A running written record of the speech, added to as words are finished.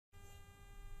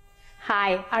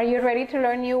Hi, are you ready to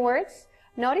learn new words?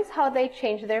 Notice how they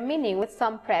change their meaning with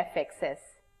some prefixes.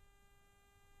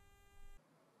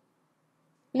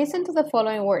 Listen to the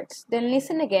following words, then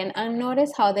listen again and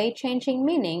notice how they change in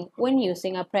meaning when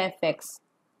using a prefix.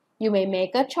 You may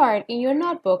make a chart in your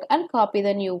notebook and copy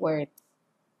the new words.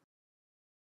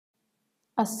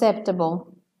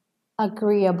 Acceptable,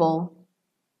 agreeable,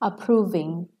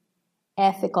 approving,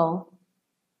 ethical,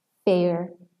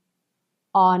 fair,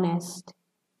 honest,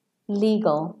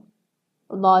 legal,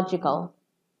 logical,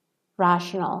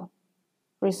 rational,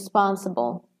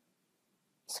 responsible,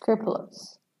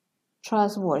 scrupulous,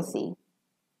 trustworthy.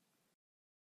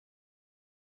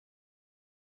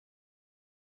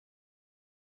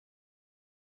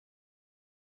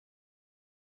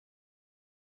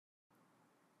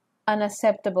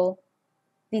 Unacceptable,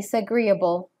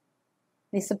 disagreeable,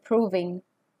 disapproving,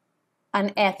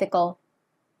 unethical,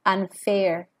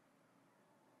 unfair,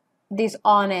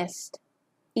 dishonest,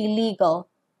 illegal,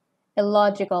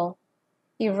 illogical,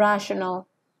 irrational,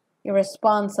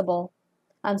 irresponsible,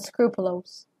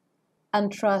 unscrupulous,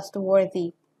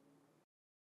 untrustworthy.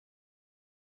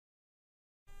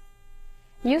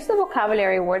 Use the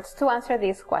vocabulary words to answer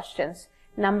these questions.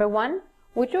 Number 1,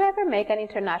 would you ever make an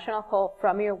international call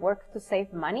from your work to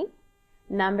save money?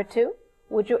 Number 2,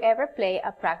 would you ever play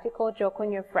a practical joke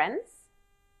on your friends?